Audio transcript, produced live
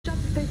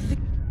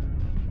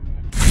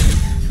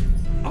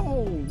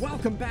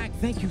welcome back.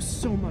 Thank you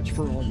so much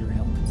for all your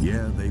help.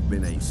 Yeah, they've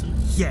been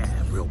aces. Yeah,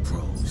 real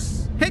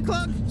pros. Hey,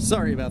 Clug!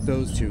 Sorry about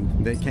those two.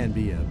 They can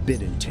be a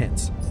bit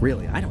intense.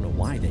 Really, I don't know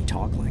why they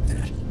talk like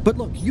that. But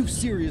look, you've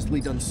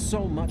seriously done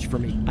so much for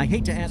me. I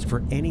hate to ask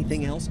for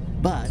anything else,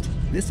 but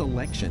this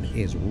election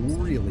is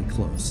really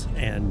close.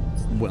 And,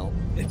 well,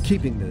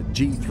 keeping the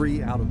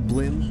G3 out of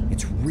Blim,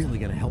 it's really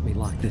going to help me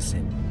lock this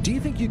in. Do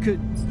you think you could,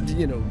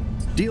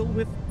 deal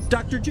with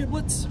Dr.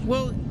 Giblets?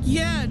 Well,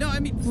 yeah, no, I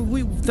mean,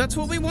 that's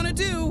what we want to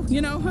do,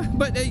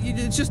 but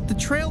it's just the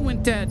trail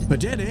went dead. A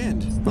dead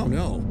end? Oh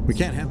no, we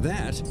can't have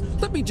that.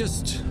 Let me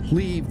just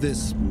leave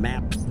this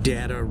map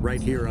data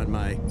right here on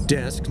my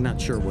desk.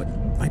 Not sure what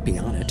might be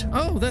on it.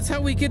 Oh, that's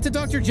how we get to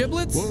Dr.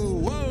 Giblets?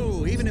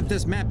 Whoa, even if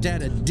this map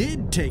data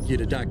did take you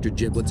to Dr.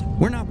 Giblets,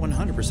 we're not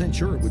 100%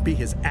 sure it would be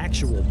his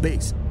actual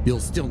base. You'll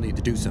still need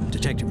to do some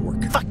detective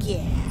work. Fuck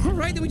yeah. All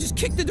right, then we just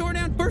kick the door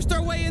down, burst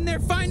our way in there,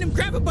 find him,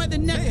 grab him by the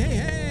neck.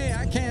 Hey,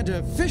 I can't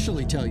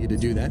officially tell you to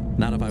do that.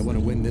 Not if I want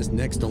to win this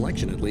next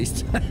election, at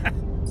least.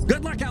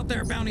 Good luck out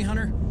there, bounty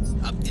hunter.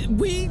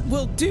 We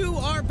will do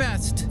our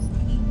best.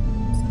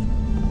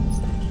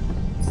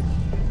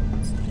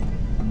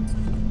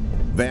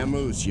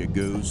 Vamoose, you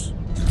goose.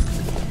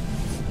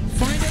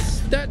 Find us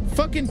that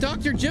fucking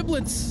Dr.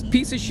 Giblets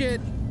piece of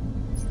shit.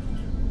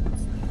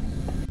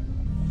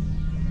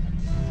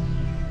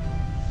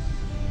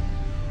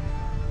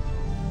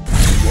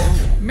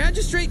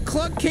 Magistrate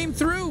Clug came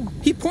through.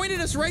 He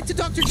pointed us right to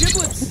Dr.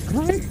 Giblets.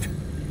 Great.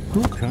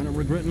 I'm kind of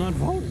regret not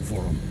voting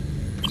for him.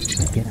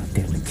 Get out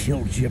there and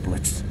kill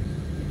Giblets.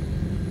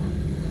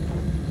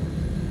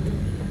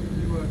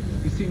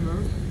 You seen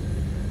Merv?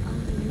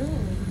 No.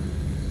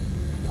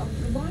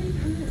 Why are you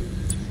coming in?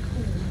 It's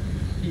cold.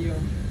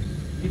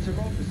 He took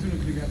off as soon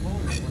as we got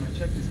home. When I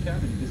checked his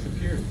cabin, he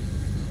disappeared.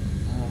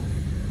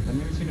 I've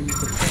never seen him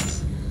miss a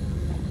press.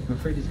 I'm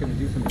afraid he's going to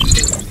do something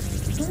silly.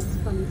 That's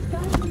funny.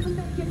 Sky hasn't come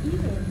back yet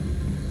either.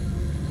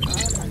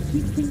 I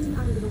keep thinking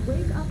I'm going to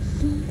wake up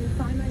soon and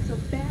find myself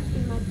back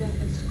in my bed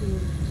at school.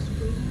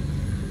 Sweetie,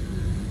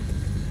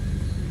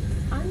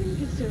 I'm going to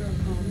give Sarah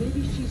a call.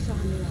 Maybe she saw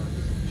him around.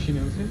 She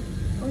knows him?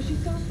 Or she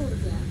saw a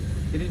photograph.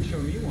 He didn't show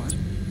me one.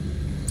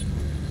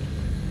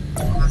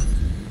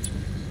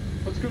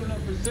 What's good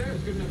enough for Sarah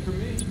is good enough for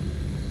me.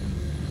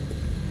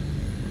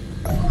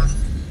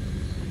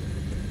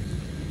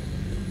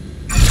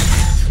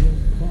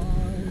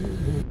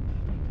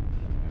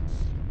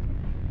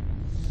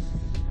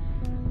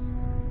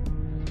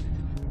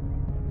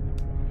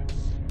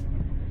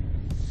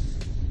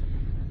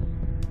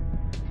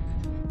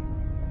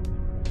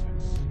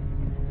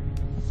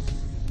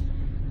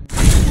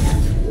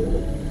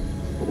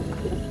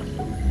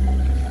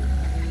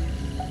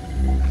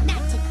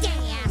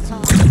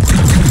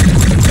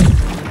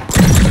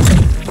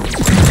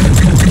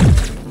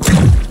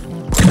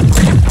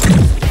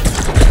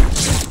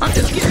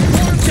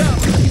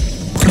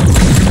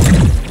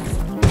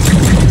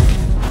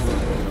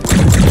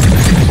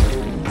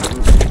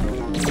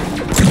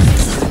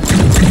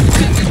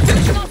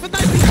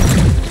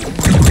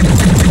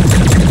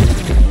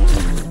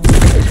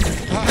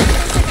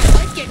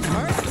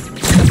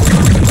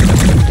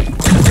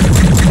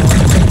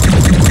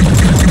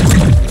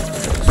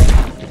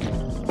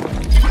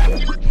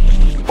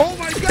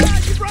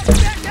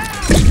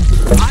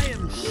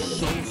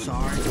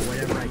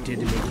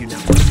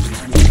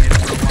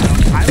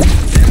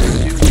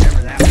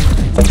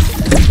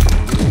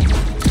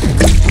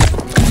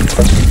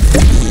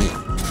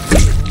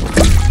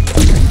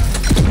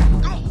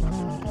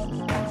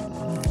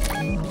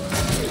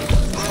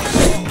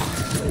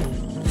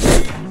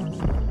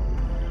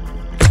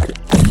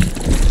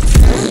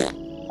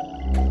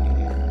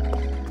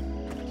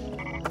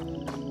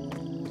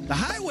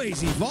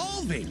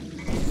 Evolving.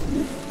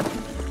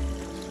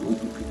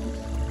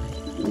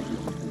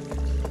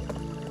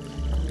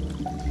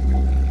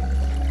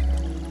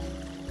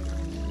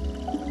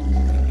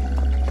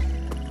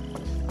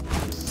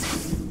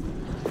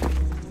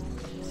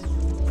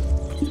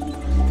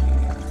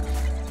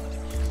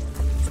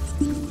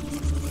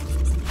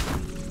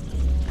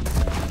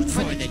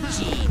 For the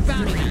G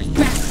bounty,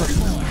 back for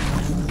more.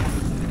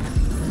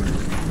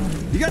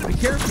 You gotta be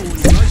careful when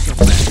you run so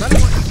fast. I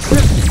don't want you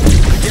tripping.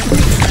 You ever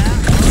get that?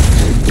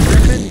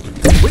 Tripping?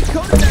 We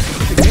coded that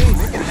into the game.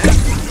 It can happen.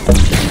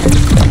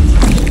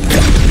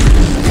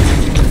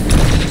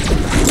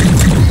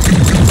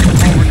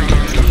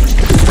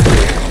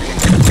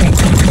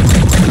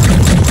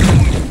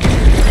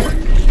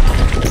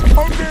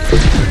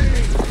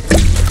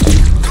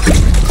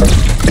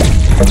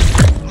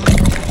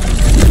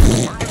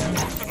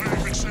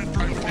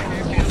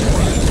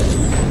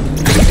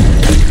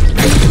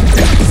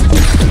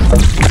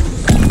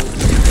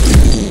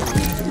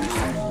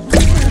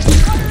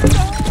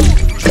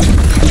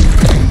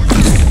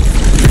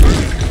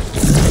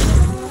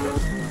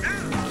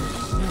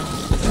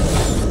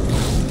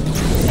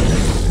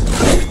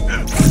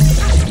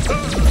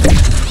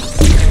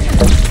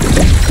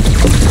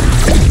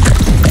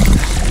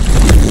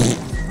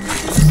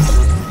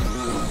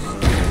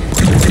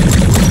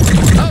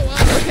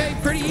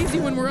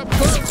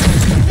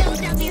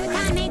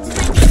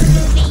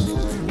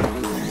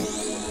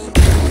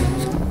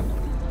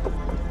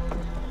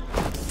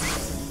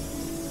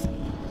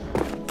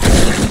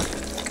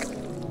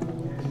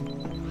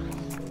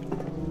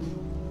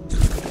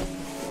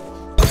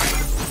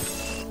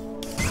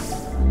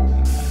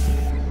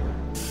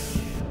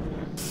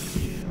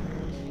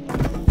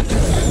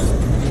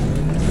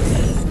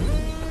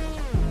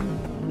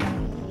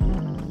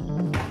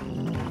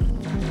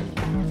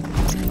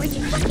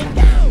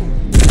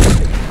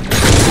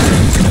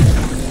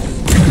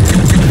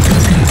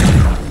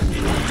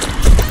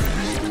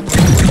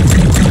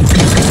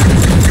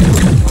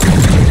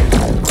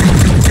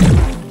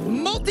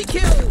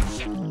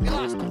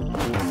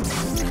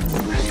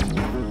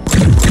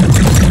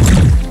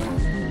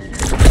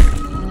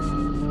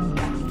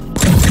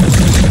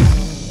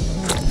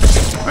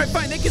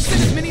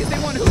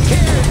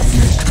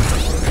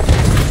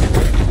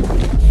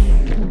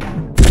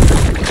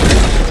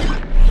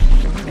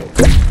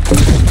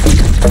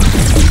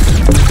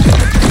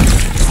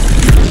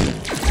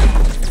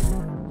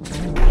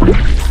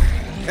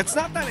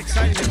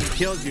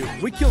 killed you.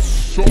 We killed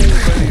so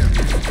many of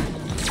you.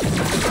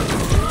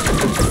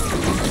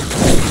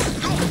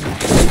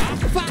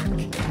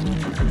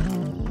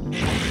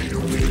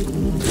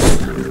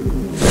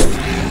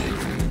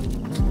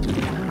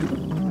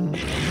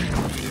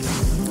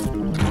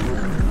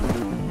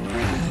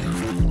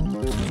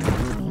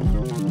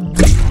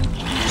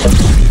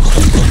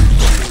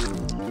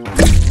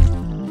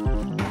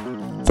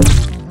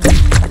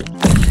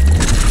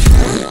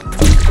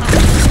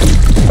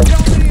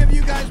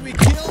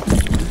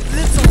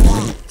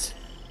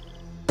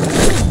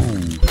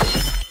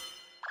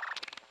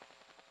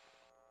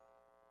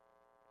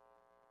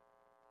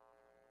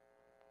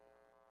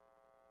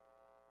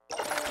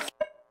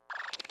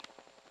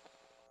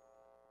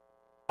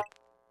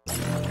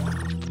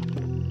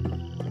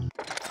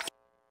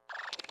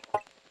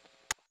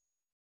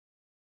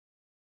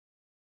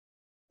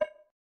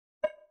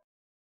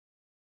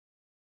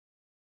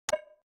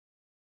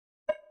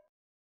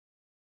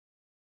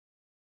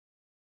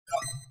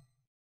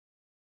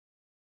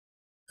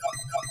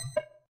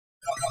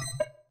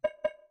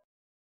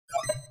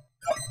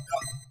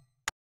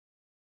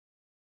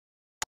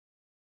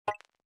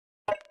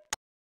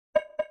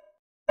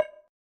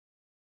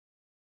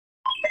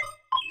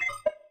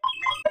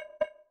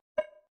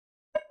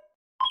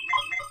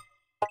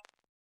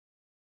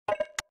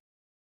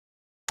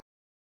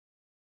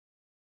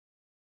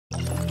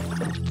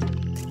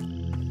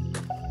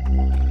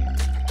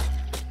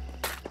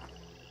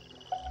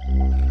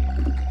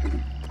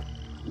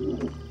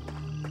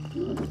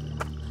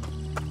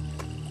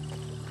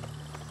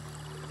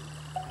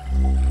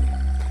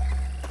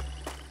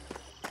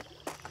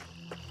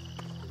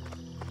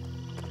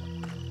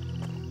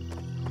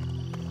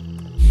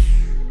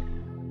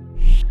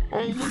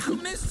 Oh, look who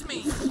missed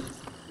me!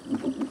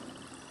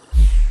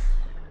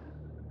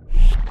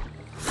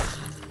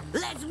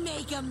 Let's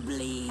make him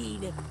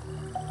bleed!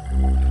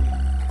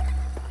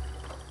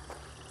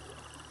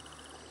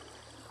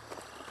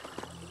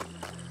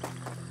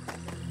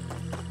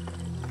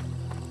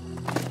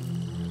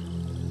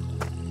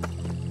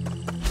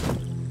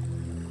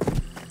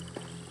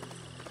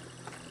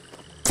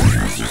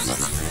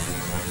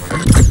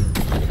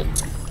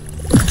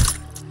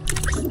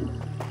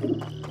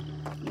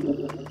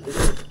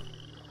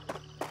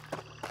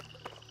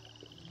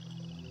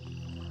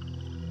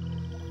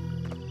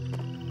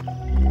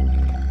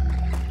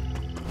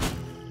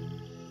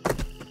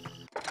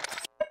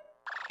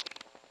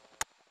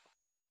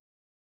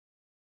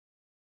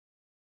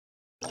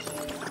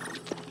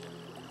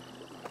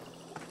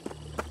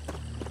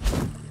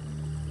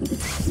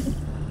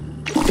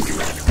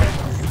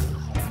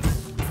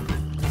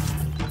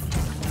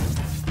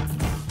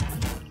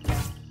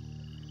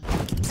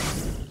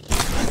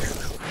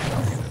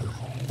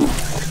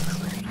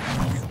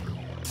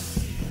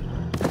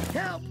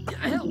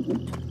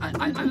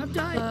 I'm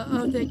dying.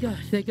 Oh, thank God.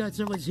 Thank God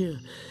someone's here.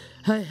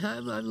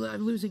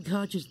 I'm losing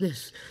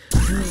consciousness.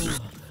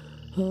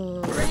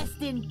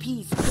 Rest in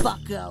peace,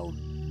 bucko.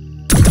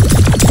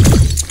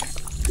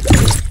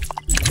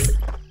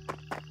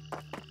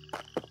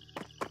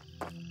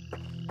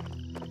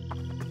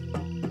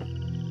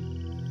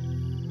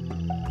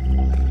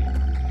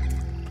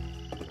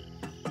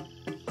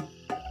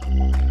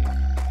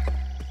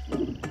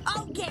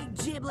 Okay,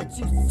 giblets,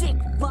 you sick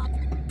fuck.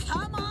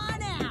 Come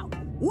on out.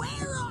 Where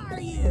are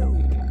you?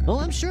 Well,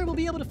 I'm sure we'll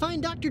be able to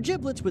find Dr.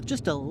 Giblets with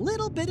just a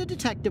little bit of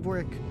detective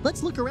work.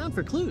 Let's look around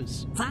for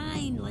clues.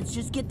 Fine, let's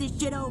just get this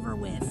shit over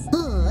with.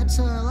 Oh, that's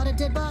a lot of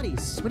dead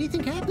bodies. What do you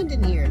think happened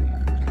in here?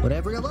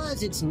 Whatever it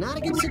was, it's not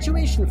a good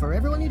situation for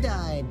everyone who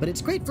died, but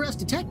it's great for us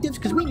detectives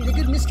because we need a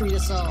good mystery to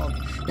solve.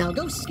 Now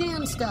go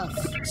scan stuff.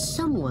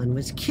 Someone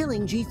was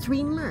killing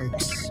G3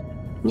 mercs.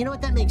 You know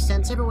what? That makes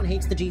sense. Everyone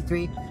hates the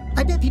G3.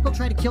 I bet people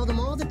try to kill them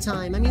all the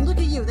time. I mean, look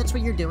at you. That's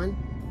what you're doing.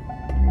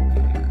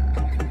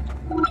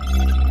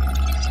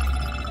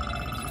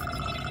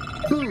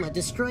 A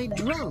destroyed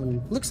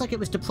drone. Looks like it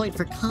was deployed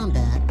for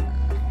combat.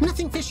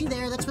 Nothing fishy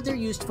there. That's what they're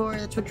used for.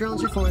 That's what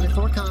drones are for. They're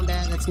for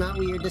combat. That's not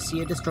weird to see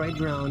a destroyed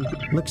drone.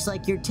 Looks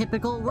like your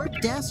typical work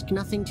desk.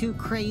 Nothing too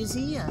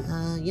crazy.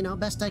 You know,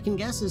 best I can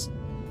guess is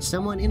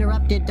someone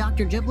interrupted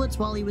Dr. Giblets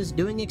while he was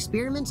doing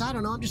experiments. I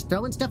don't know. I'm just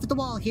throwing stuff at the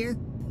wall here.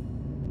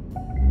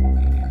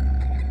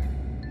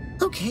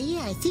 Okay,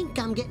 yeah, I think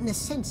I'm getting a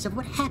sense of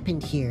what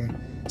happened here.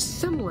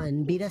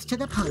 Someone beat us to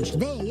the punch.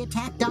 They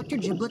attacked Dr.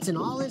 Giblets and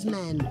all his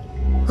men.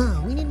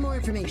 Oh, we need more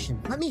information.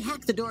 Let me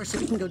hack the door so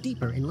we can go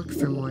deeper and look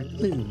for more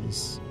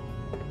clues.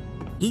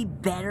 He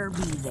better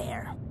be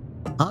there.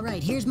 All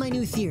right, here's my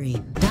new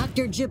theory.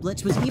 Dr.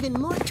 Giblets was even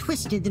more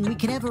twisted than we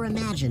could ever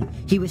imagine.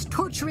 He was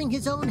torturing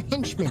his own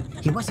henchmen.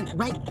 He wasn't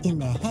right in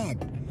the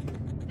head.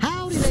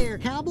 Howdy there,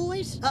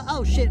 cowboys.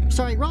 Oh, shit.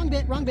 Sorry, wrong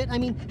bit. I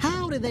mean,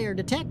 howdy there,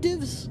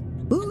 detectives.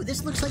 Ooh,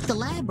 this looks like the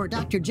lab where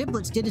Dr.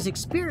 Giblets did his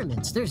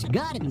experiments. There's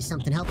gotta be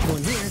something helpful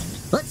in here.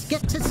 Let's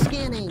get to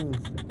scanning.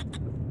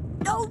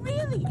 Oh,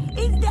 really?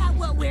 Is that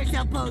what we're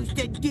supposed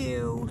to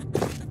do?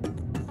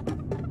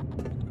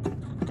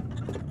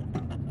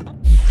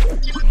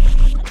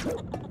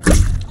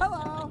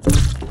 Hello.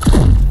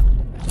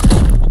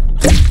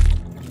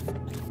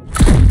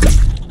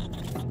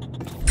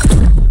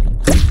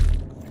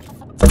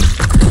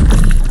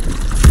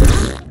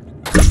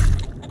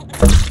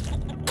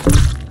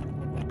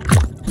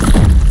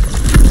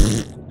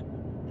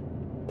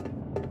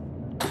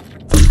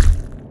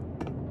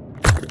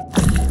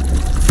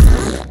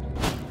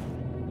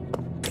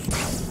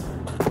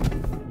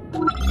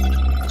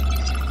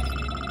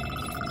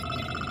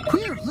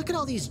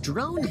 all these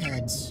drone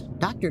heads?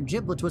 Dr.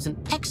 Giblets was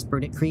an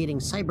expert at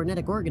creating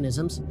cybernetic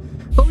organisms,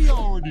 but we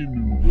already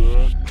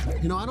knew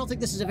that. You know, I don't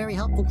think this is a very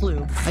helpful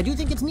clue. I do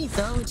think it's neat,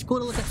 though. It's cool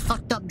to look at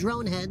fucked up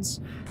drone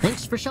heads.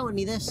 Thanks for showing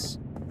me this.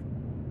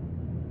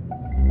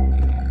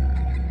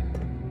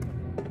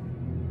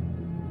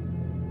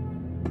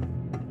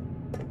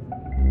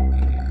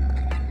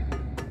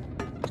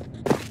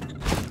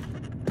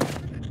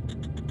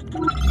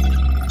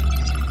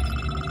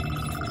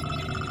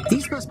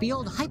 These must be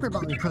old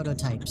hyperbong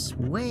prototypes,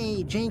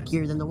 way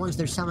jankier than the ones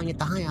they're selling at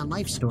the High on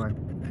Life store.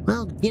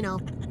 Well, you know,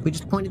 we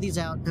just pointed these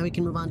out, now we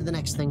can move on to the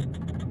next thing.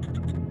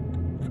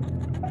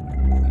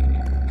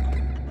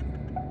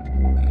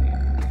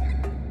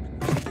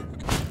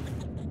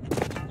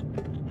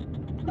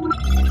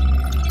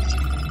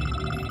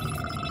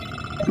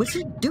 Was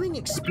he doing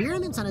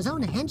experiments on his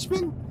own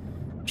henchmen?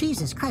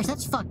 Jesus Christ,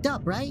 that's fucked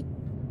up, right?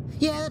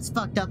 Yeah, that's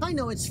fucked up. I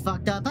know it's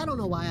fucked up. I don't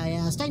know why I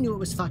asked. I knew it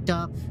was fucked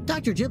up.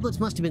 Dr. Giblets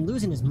must have been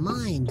losing his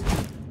mind.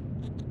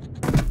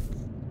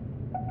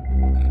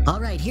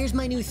 Alright, here's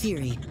my new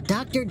theory.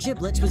 Dr.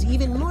 Giblets was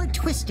even more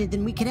twisted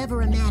than we could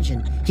ever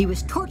imagine. He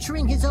was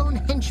torturing his own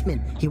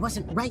henchmen. He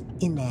wasn't right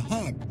in the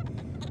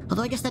head.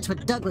 Although I guess that's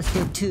what Douglas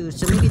did too,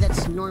 so maybe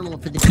that's normal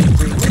for the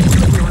G3. Maybe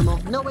it's normal.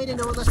 No way to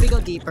know unless we go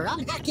deeper.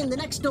 I'm hacking the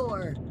next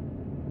door.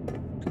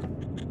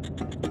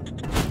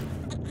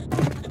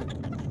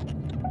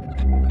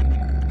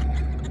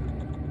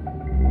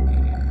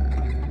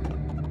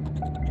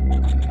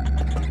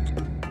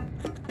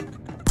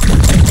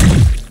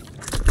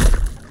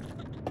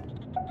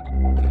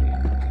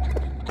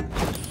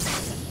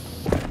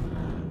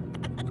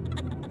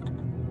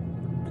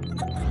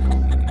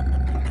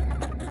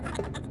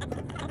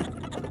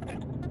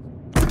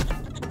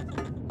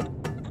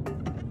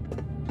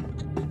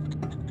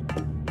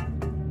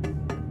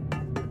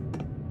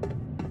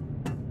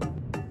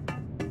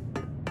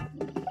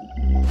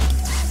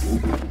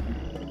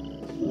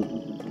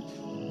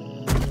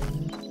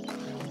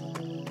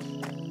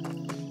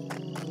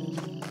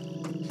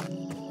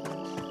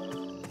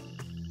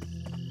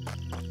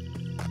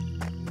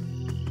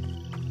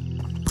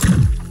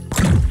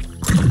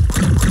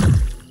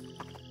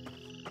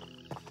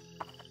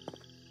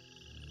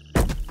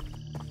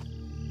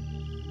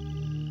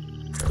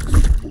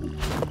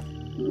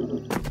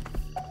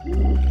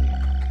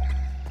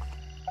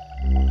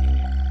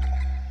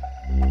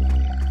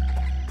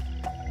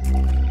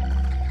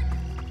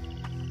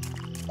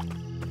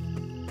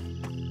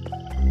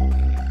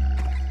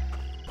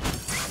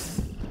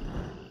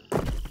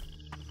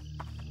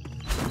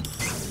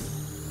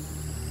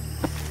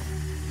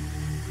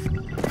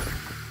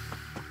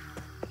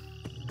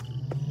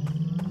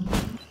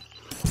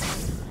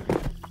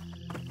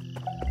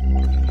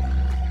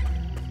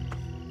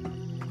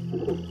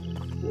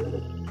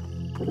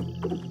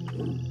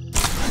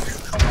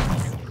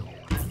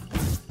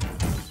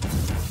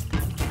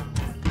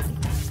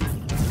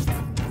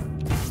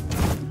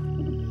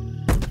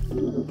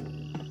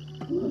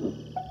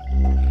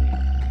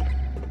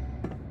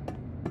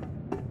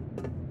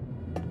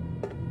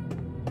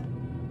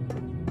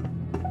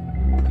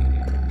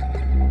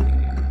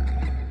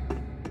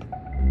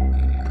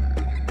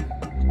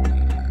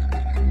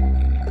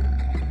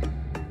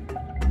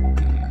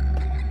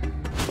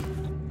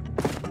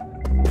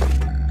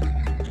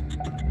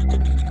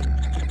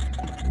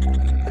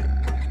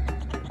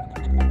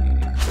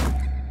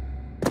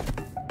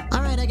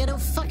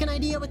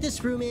 What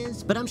this room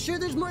is, but I'm sure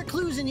there's more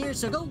clues in here,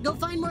 so go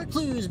find more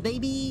clues,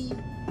 baby.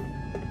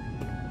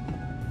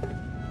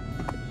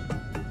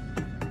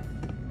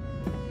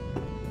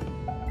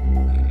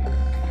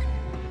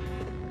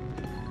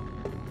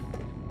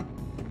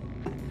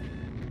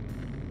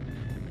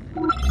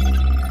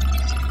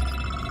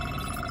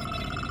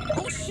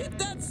 Oh shit,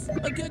 that's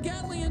a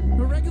Gatlian.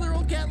 A regular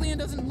old Gatlian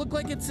doesn't look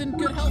like it's in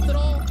good health at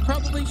all.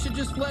 Probably should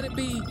just let it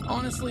be,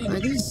 honestly. Are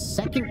these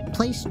second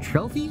place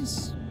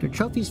trophies? They're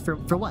trophies for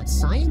what?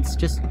 Science?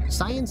 Just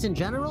science in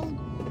general?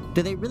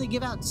 Do they really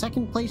give out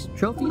second place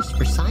trophies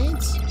for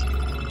science?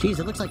 Geez,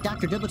 it looks like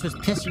Dr. Giblets was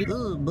pissed.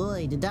 Oh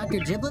boy, did Dr.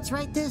 Giblets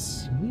write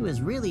this? He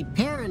was really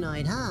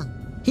paranoid, huh?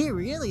 He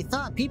really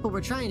thought people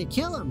were trying to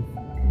kill him.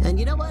 And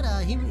you know what?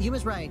 He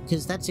was right,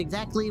 because that's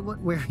exactly what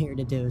we're here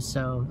to do.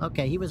 So,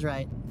 okay, he was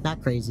right.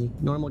 Not crazy.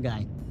 Normal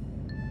guy.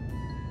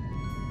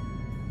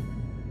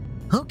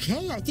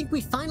 Okay, I think we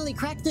finally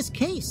cracked this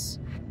case.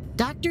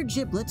 Dr.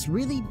 Giblets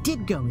really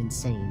did go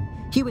insane.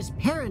 He was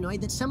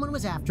paranoid that someone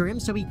was after him,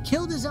 so he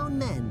killed his own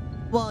men.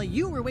 While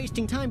you were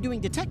wasting time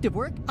doing detective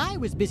work, I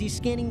was busy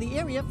scanning the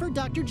area for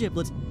Dr.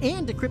 Giblets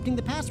and decrypting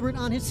the password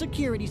on his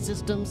security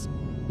systems.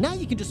 Now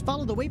you can just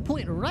follow the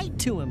waypoint right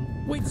to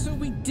him. Wait, so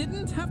we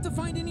didn't have to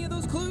find any of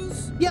those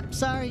clues? Yep,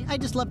 sorry. I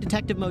just love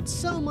detective mode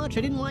so much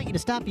I didn't want you to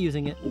stop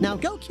using it. Now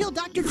go kill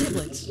Dr.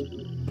 Giblets.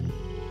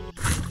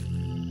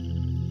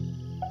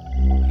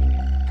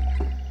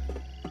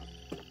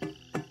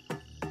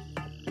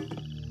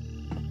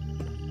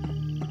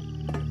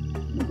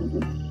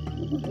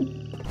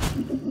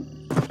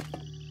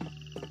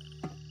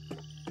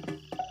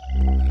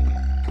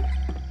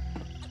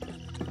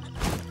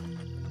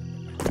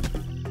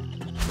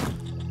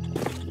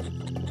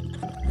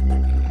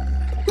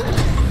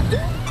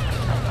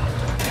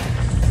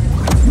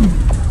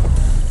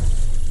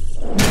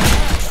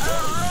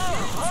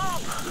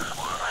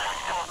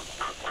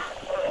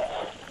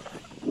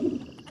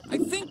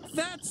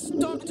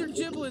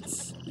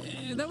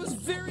 That was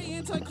very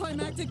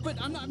anticlimactic, but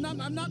I'm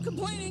not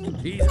complaining.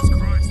 Jesus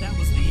Christ, that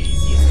was the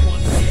easiest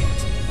one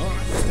yet. All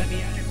right, let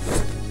me at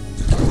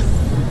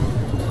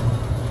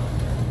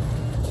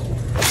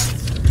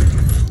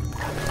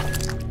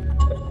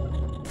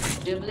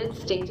it. Giblet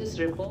status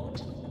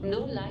report. No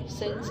life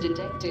cells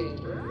detected.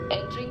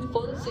 Entering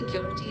full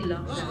security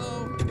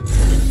lockdown.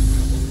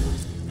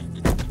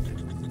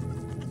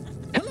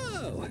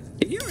 Hello!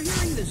 If you're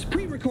hearing this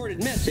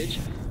pre-recorded message,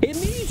 it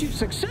means you've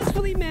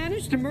successfully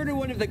managed to murder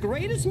one of the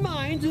greatest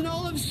minds in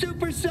all of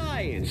super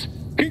science.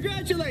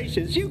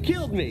 Congratulations, you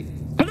killed me.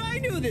 But I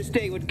knew this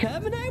day would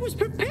come, and I was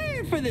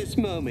prepared for this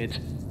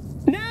moment.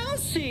 Now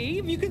see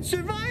if you can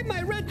survive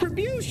my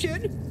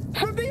retribution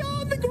from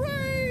beyond the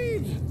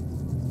grave!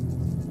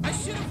 I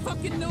should have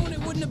fucking known it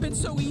wouldn't have been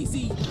so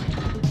easy.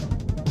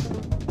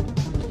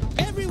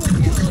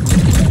 Everyone called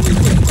me crazy,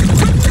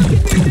 but look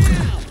at me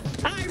now!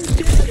 I'm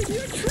dead and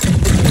you're trapped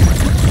in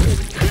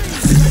this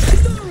crazy,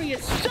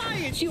 glorious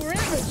science you were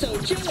ever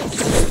so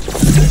jealous of.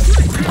 That's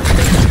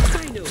right,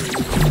 I know it.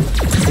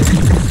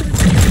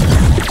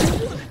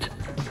 What?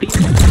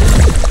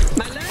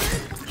 My lad?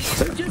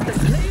 Or just a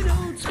plain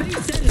old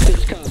space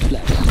edifice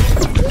complex?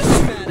 No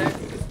matter.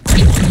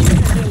 You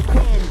had no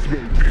qualms,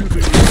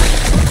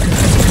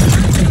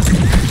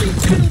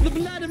 spilled the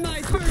blood of my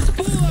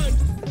firstborn!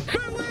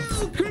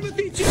 Farewell,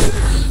 Timothy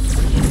Judas!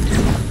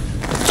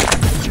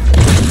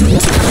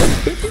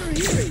 If you're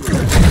hearing this,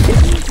 it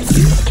means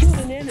you just killed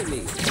an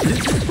enemy.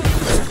 This is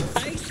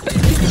fine. I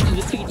expected you to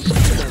defeat some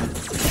of them,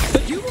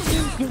 but you will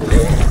lose the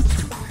war.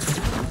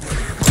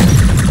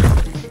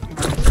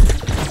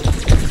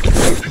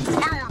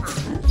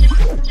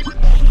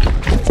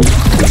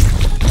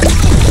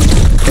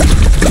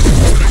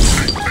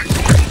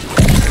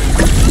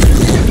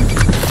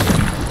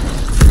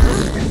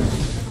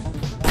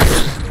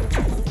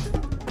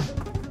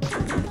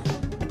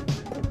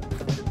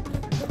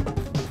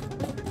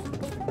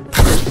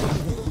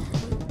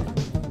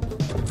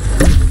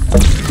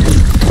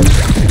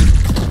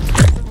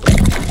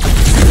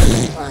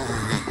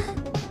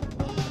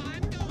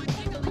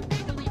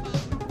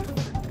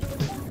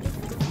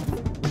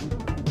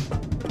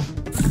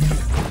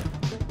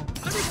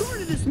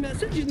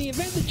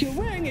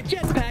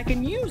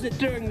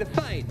 During the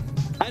fight.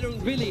 I don't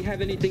really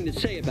have anything to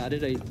say about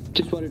it. I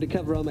just wanted to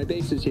cover all my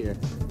bases here.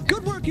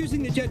 Good work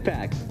using the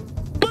jetpack.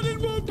 But it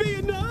won't be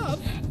enough!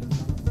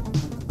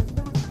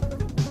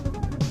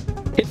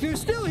 If you're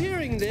still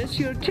hearing this,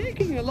 you're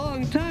taking a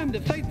long time to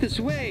fight this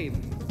wave.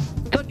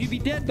 Thought you'd be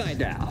dead by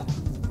now.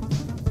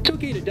 It's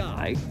okay to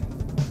die.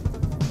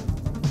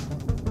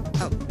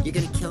 Oh, you're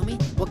gonna kill me?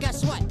 Well,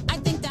 guess what? I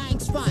think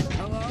dying's fun.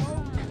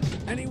 Hello?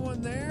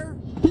 Anyone there?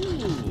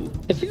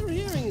 If you're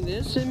hearing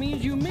this, it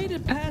means you made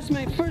it past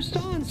my first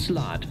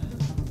onslaught.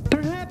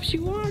 Perhaps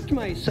you aren't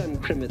my son,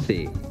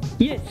 Timothy.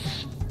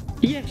 Yes,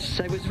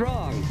 I was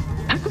wrong.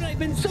 How could I have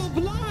been so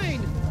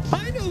blind?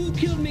 I know who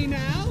killed me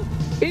now.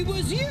 It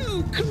was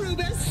you,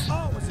 Krubis.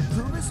 Oh, was it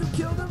Krubis who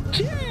killed him?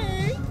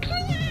 Take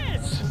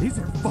this! These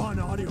are fun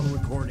audio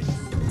recordings.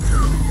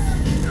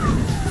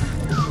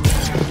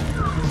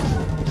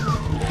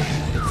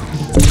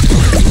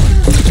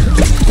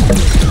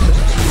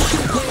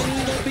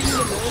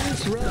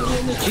 Run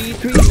in the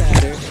G3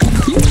 ladder.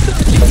 You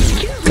thought you could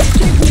kill me,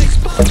 take the next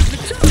spot at the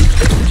top,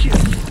 didn't you?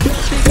 Well,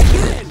 think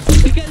again,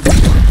 because...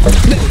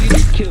 No, you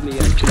didn't kill me,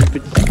 actually,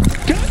 but...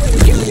 I'm gonna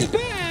kill you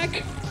back!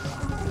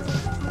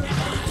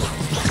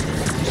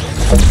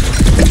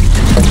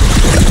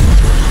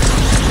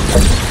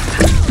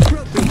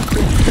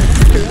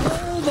 After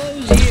all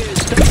those years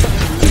spent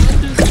behind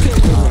London's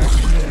door,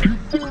 you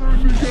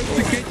finally get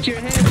to get your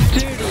hands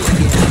dirty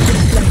again,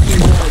 just like you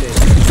wanted.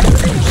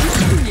 I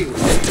love you,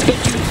 but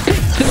you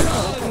picked the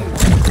wrong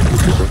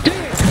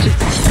dirt to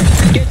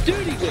get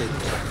dirty with.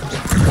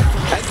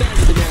 I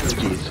found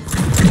analogies.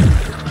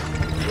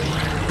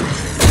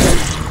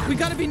 We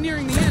gotta be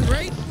nearing the end,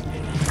 right?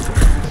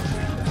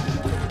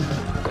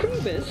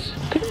 Krubis,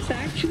 could this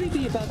actually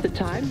be about the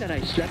time that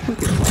I slept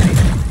with your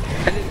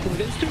wife and then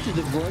convinced her to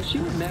divorce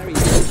you and marry you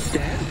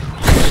instead?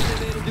 And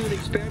they made her do an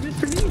experiment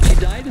for me and she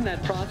died in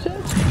that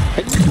process?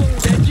 And you swore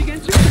revenge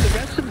against her for the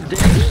rest of the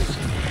days?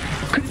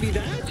 Could it be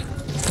that?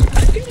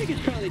 I feel like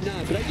it's probably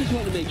not, but I just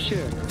want to make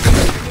sure. I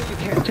know you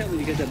can't tell me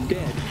because I'm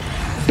dead,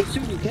 but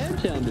soon you can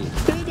tell me.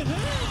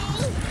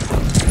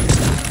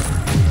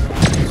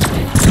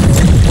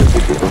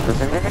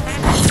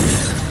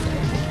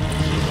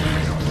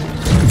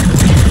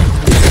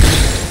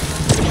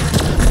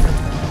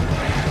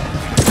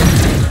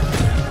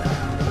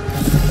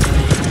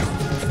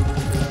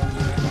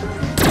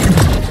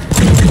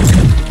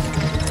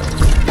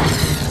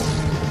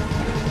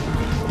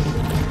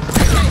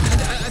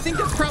 I think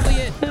that's probably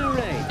it. All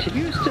right, if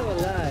you're still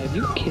alive,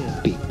 you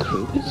can't beat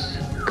Krubis.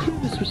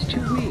 Krubis was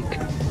too weak.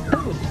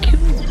 That would kill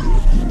you.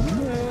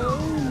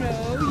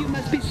 No, you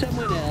must be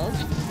someone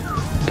else.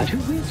 But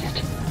who is it?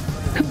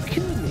 Who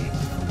killed me?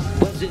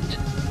 Was it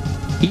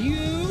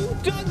you,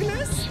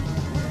 Douglas?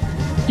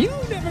 You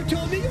never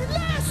told me your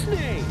last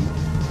name!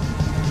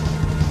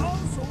 Oh,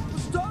 so it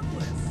was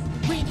Douglas!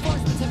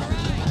 Reinforcements have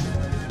arrived!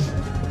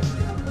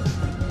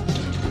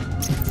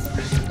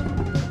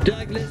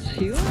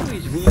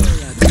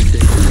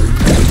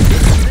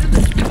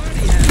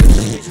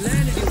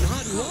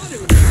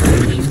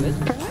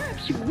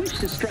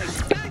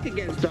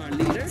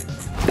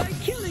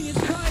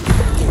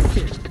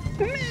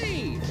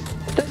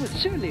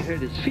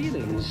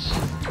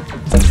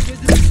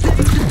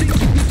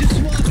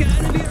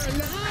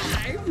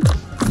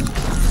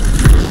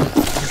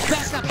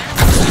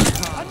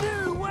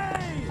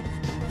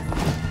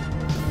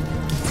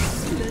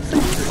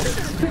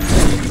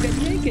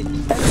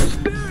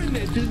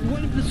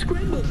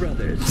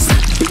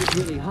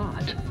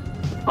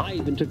 I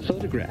even took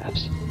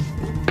photographs.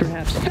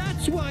 Perhaps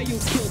that's why you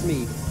killed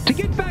me, to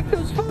get back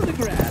those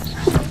photographs.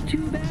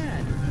 Too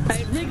bad. I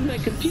had rigged my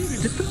computer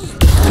to film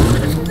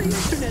on the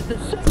internet the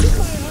second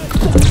my heart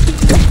stopped.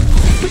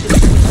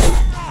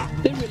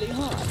 They're really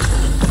hot.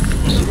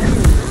 So I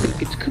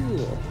think it's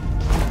cool.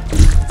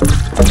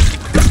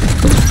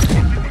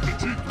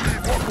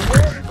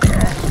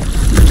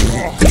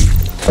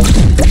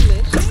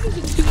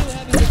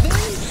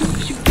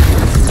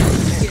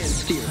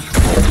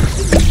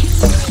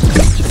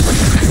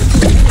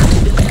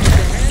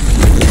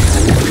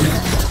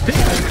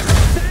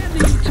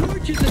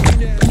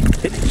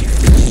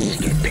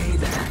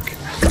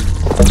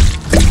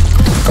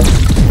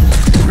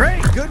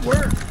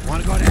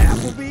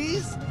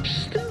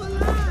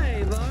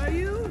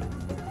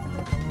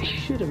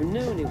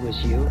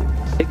 You.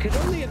 It could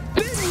only have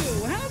been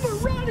you! How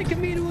ironic of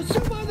me to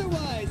assume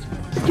otherwise!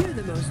 You're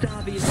the most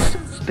obvious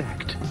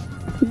suspect.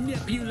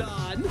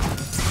 Nebulon!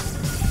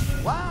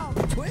 Wow,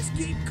 the twists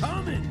keep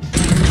coming!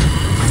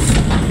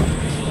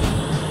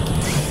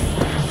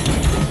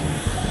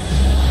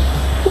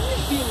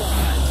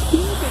 Nebulon!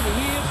 You've been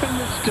here from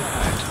the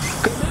start.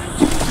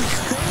 Comanches is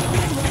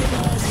craving right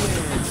on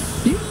man.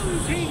 You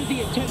always hated the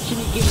attention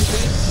he gave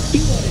me.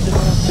 You wanted him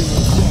off to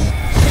yourself.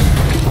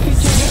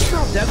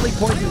 Deadly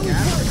poison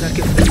gas.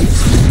 Captain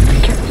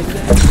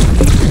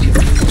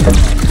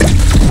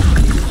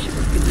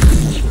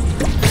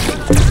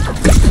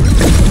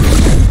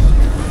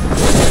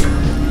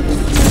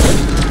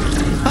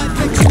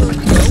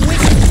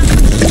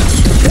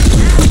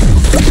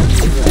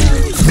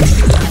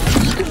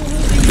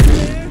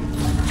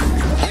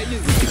I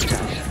knew this was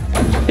tough.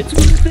 It's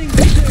one thing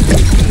to serve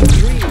as being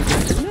green,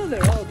 it's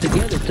another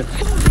altogether to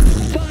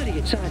body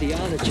its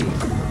ideology.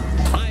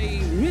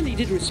 I really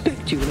did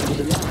respect you when I was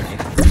alive.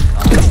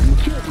 You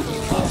killed me,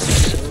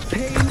 so it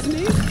pains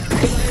me,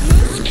 but I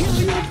must kill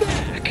you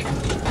back.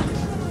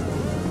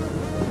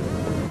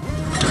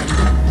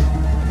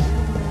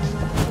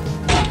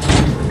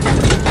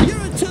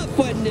 You're a tough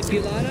one,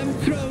 Nebulon. I'm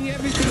throwing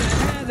everything I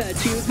have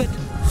at you, but can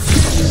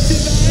you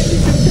survive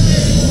this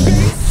entire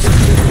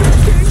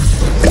space?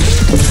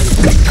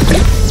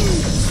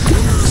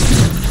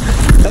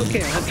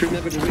 Okay, I'll have to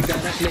remember to rig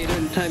that up later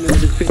and time it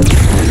with his finish.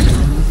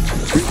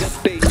 Rig up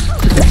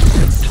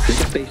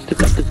base to